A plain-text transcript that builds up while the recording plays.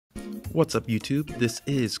What's up YouTube? This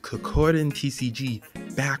is Kokorin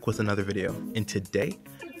TCG back with another video, and today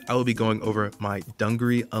I will be going over my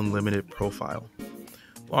Dungaree Unlimited profile.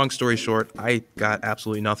 Long story short, I got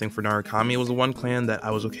absolutely nothing for Narukami. It was the one clan that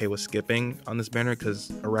I was okay with skipping on this banner because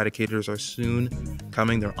Eradicators are soon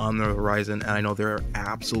coming, they're on the horizon, and I know they're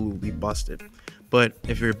absolutely busted. But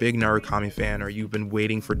if you're a big Narukami fan or you've been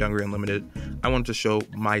waiting for Dungaree Unlimited, I wanted to show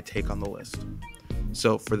my take on the list.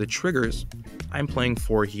 So for the triggers, I'm playing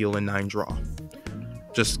 4 heal and 9 draw.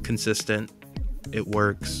 Just consistent, it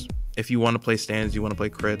works. If you want to play stands, you want to play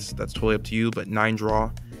crits, that's totally up to you, but 9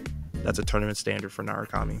 draw, that's a tournament standard for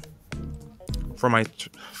Narukami. For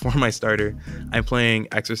my starter, I'm playing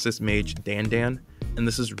Exorcist Mage Dan, and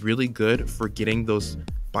this is really good for getting those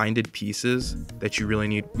binded pieces that you really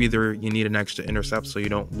need. Either you need an extra intercept so you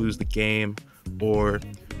don't lose the game, or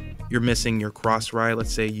you're missing your cross ride.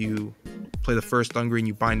 Let's say you play the first Dungaree and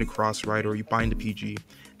you bind a cross ride or you bind a PG.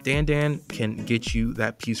 Dan can get you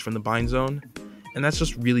that piece from the bind zone, and that's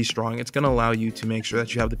just really strong. It's going to allow you to make sure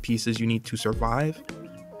that you have the pieces you need to survive,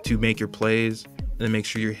 to make your plays, and then make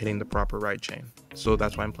sure you're hitting the proper ride chain. So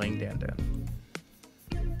that's why I'm playing Dan.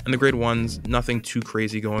 And the grade 1s, nothing too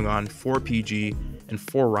crazy going on. 4 PG and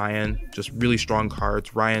 4 Ryan, just really strong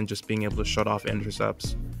cards. Ryan just being able to shut off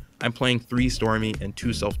intercepts. I'm playing 3 Stormy and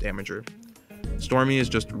 2 Self-Damager. Stormy is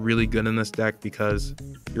just really good in this deck because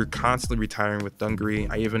you're constantly retiring with Dungaree.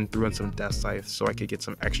 I even threw in some Death Scythe so I could get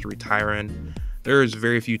some extra retire in. There's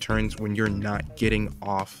very few turns when you're not getting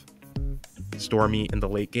off Stormy in the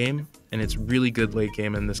late game, and it's really good late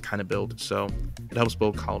game in this kind of build, so it helps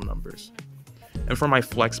build column numbers. And for my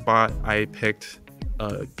flex spot, I picked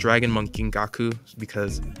Dragon Monk Gingaku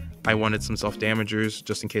because I wanted some self-damagers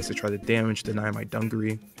just in case I try to deny my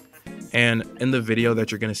Dungaree. And in the video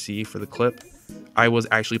that you're going to see for the clip, I was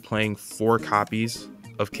actually playing 4 copies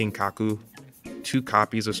of Kinkaku, 2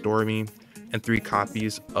 copies of Stormy, and 3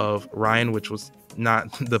 copies of Ryan, which was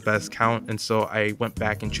not the best count, and so I went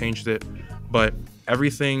back and changed it. But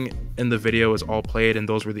everything in the video is all played, and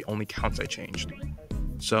those were the only counts I changed.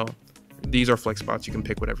 So these are flex spots, you can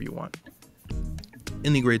pick whatever you want.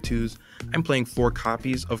 In the grade 2s, I'm playing 4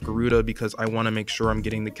 copies of Garuda because I want to make sure I'm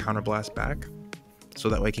getting the counterblast back, so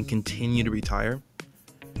that way I can continue to retire.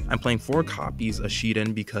 I'm playing 4 copies of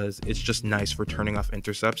Shiden because it's just nice for turning off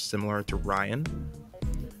intercepts, similar to Ryan.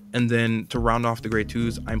 And then to round off the grade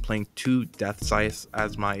 2s, I'm playing 2 Death Scythes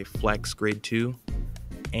as my flex grade 2.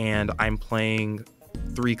 And I'm playing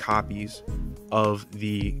 3 copies of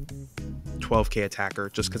the 12k attacker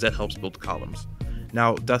just because it helps build columns.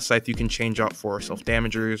 Now, Death Scythe you can change out for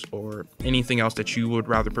self-damagers or anything else that you would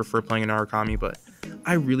rather prefer playing in Narukami, but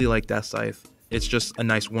I really like Death Scythe. It's just a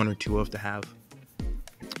nice 1 or 2 of to have.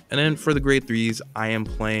 And then for the grade 3s, I am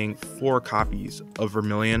playing 4 copies of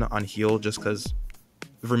Vermilion on heal just because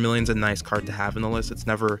Vermilion's a nice card to have in the list. It's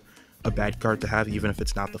never a bad card to have, even if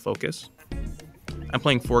it's not the focus. I'm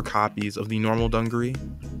playing 4 copies of the normal Dungaree,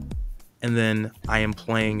 and then I am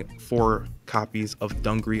playing 4 copies of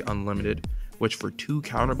Dungaree Unlimited, which for 2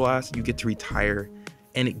 counterblasts you get to retire,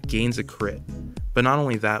 and it gains a crit. But not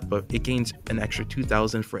only that, but it gains an extra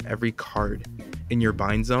 2,000 for every card in your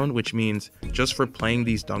bind zone, which means just for playing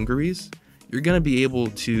these Dungarees, you're going to be able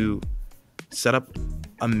to set up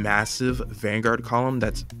a massive Vanguard column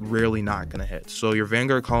that's rarely not going to hit. So your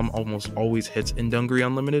Vanguard column almost always hits in Dungaree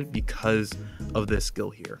Unlimited because of this skill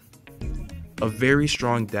here. A very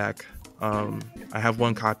strong deck. I have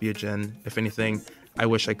 1 copy of Jin. If anything, I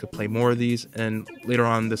wish I could play more of these, and later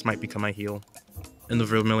on this might become my heal, and the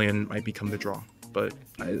Vermilion might become the draw. But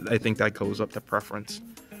I think that goes up to preference.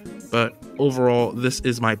 But overall, this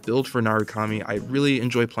is my build for Narukami. I really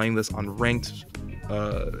enjoy playing this on ranked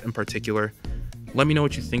in particular. Let me know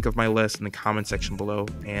what you think of my list in the comment section below,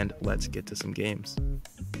 and let's get to some games.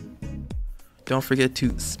 Don't forget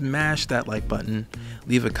to smash that like button,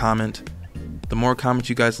 leave a comment. The more comments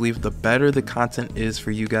you guys leave, the better the content is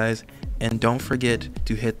for you guys. And don't forget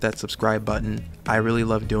to hit that subscribe button. I really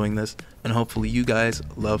love doing this, and hopefully you guys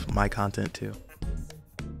love my content too.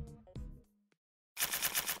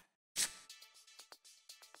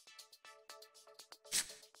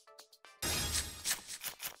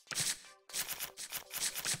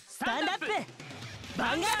 Stand up!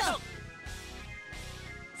 Vanguard!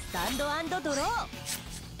 Stand and draw!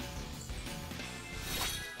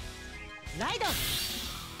 Ride!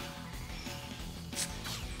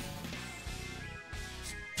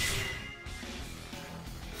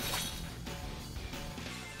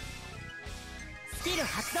 Skill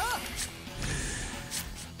発動!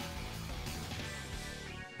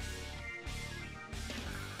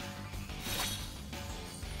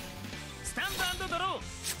 Stand and draw!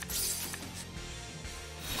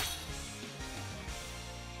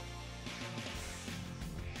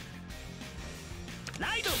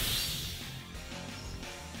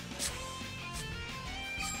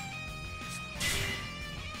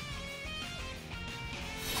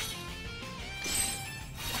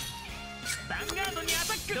 ヴァンガードにア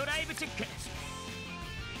タック。ドライブチェック。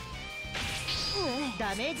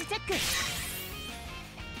ダメージチェック。ス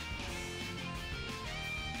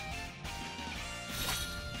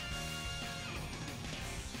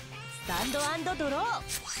タンドアンドドロー。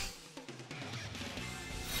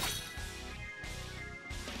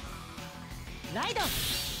ライド。ヴ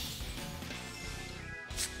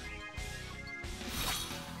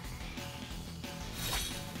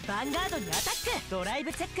ァンガードにアタック。ドライ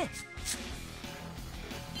ブチェック。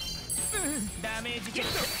ダメージチェッ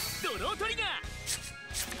ク。ドロートリガー。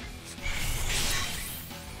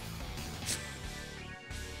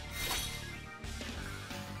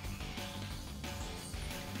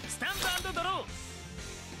スタンドアンドドロー。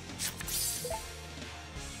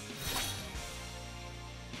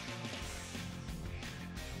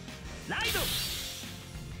ライド。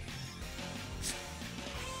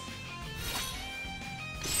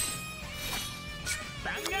ヴ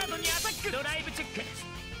ァンガードにアタック。ドライブチェック。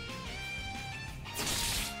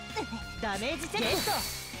ダメージチェック。ゲット。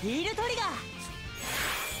ヒールトリガー。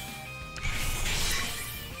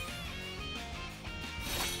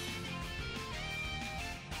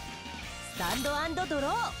スタンドアンドドロ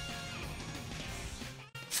ー。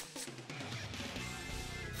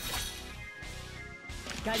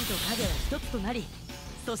光と影は一つとなり、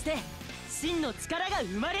そして真の力が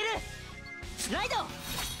生まれる。ライド。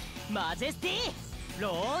マジェスティ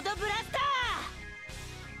ロードブラスター。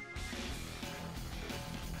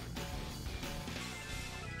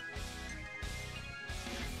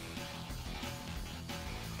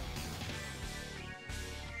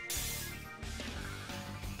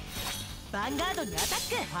ヴァンガードにアタック。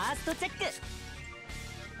ファーストチェック。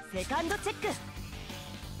セカンドチェック。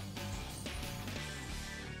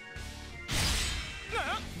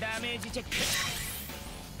ダメージチェック。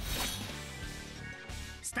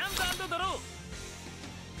スタンドアンドドロ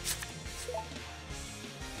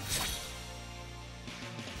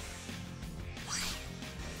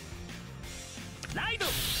ー。ライド。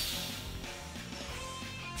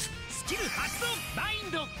スキル発動。バイ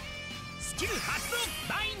ンド。スキル発動。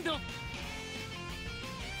バインド。は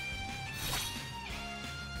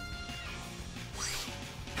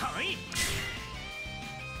い。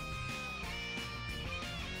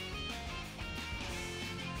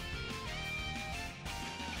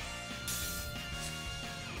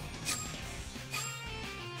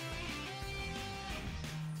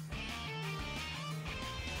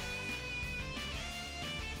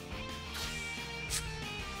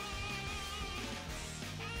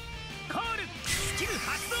コール。スキル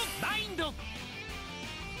発動。バインド。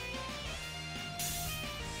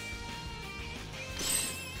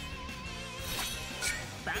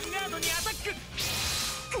ヴァンガードにアタック。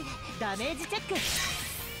ダメージチェック。ヴ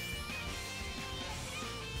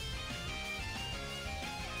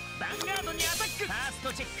ァンガードにアタック。ファース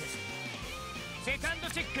トチェック。セカンド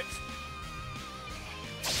チェック。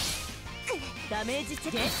ダメージチェ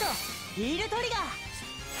ック。ゲット。ヒールトリガー。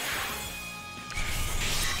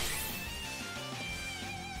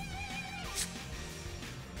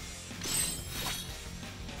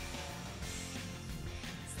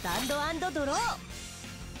スタンドアンドドロー。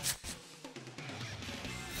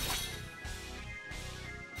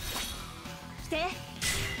来て。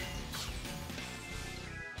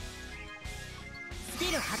ス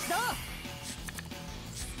キル発動。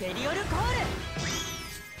スペリオルコール。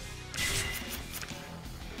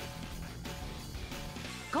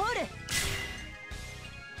コール。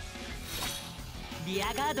リ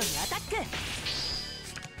アガードにアタック。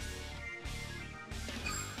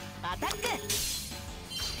アタック。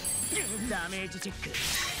ダメージチェック。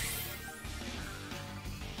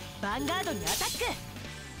ヴァンガードにアタック。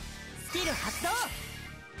スキル発動。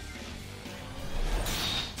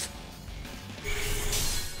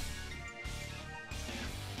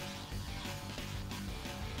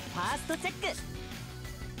ファーストチェック。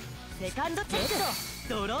セカンドチェック。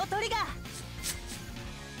ドロートリガー。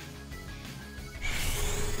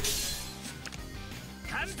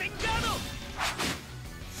完全ガード。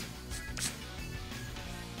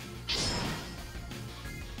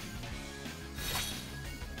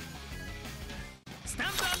スタ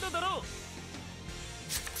ンドアンドドロー。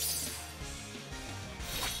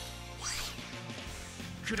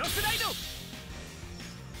クロスライド。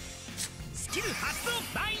スキル発動。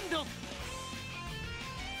バインド。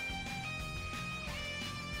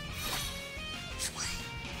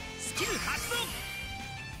スキル発動。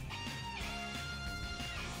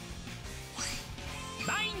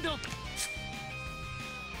バインド。は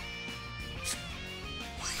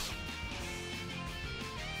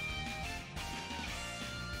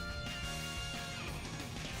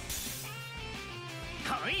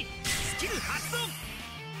い。スキル発動。い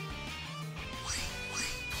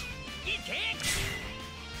け。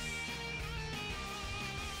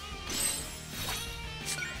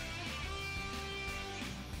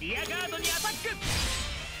リアガードにアタック。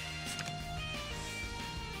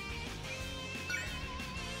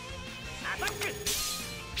アタック。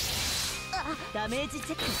ダメージ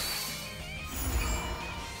チェック。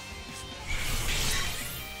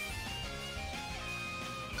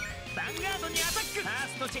ヴァンガードにアタック。ファー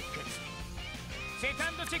ストチェック。セ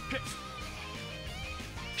カンドチェック。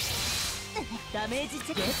ダメージ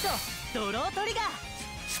チェック。ゲット。ドロートリガー。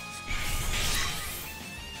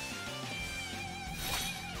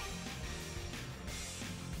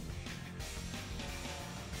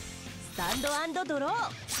スタンドアンドドロー。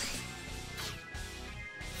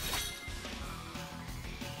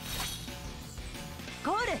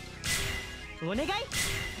コール。お願い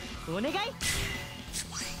お願い。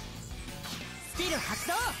スキル発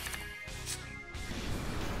動。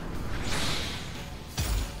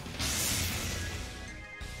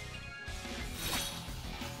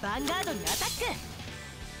ヴァンガードにアタック。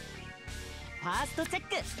ファーストチェッ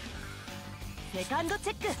ク。セカンドチ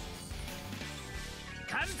ェック。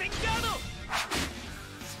完全ガード。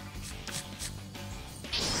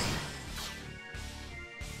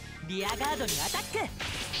リアガードにアタック。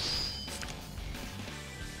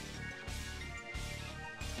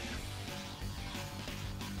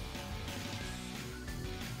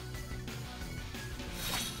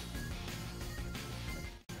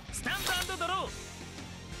スタンド&ドロー。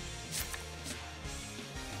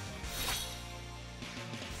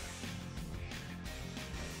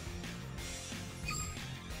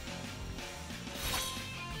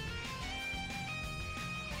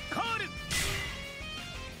コール。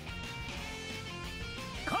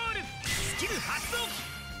コール。スキル発動。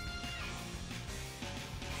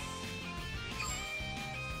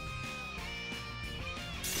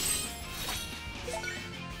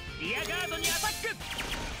リアガードにアタック。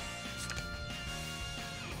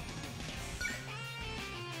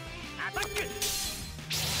アタック。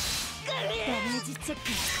ダメージチェック。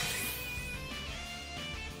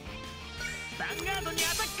ヴァンガードにア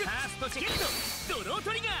タック。ファーストチェック。ドロー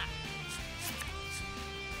トリガー。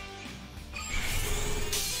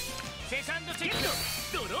セカンドチェック。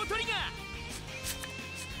ドロートリガー。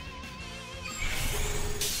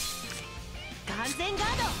完全ガ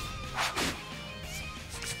ード。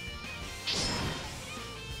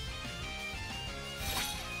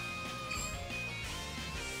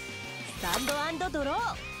スタンドアンドドロ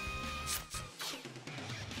ー。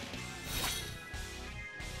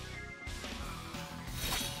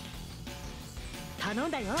頼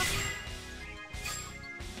んだよ。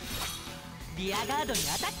リアガードに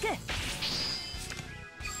アタック。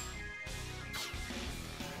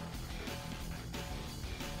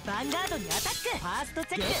ヴァンガードにアタック。ファースト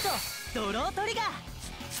チェック。ドロートリガー。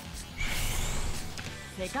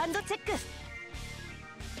セカンドチェック。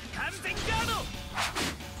完全ガード。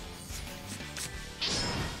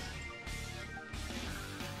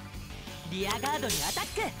リアガードにアタッ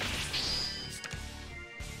ク。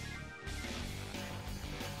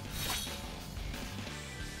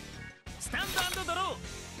スタンド&ドロー。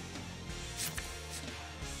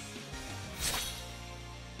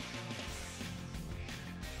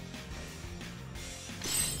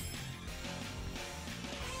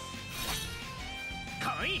か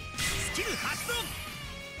わいい。スキル発動。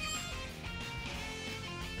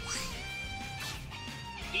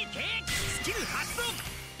いけ。スキル発動。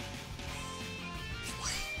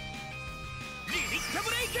リリッカブ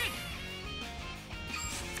レイク。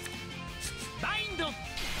バインド。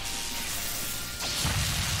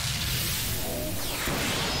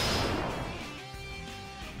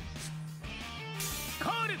コ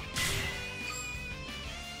ール。ヴ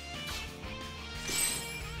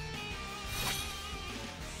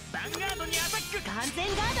ァンガードにアタック。完全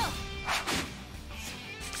ガード。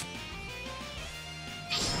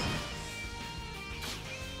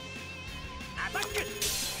アタック。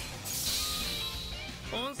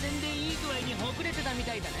温泉でいい具合にほぐれてたみ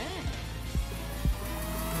たいだね。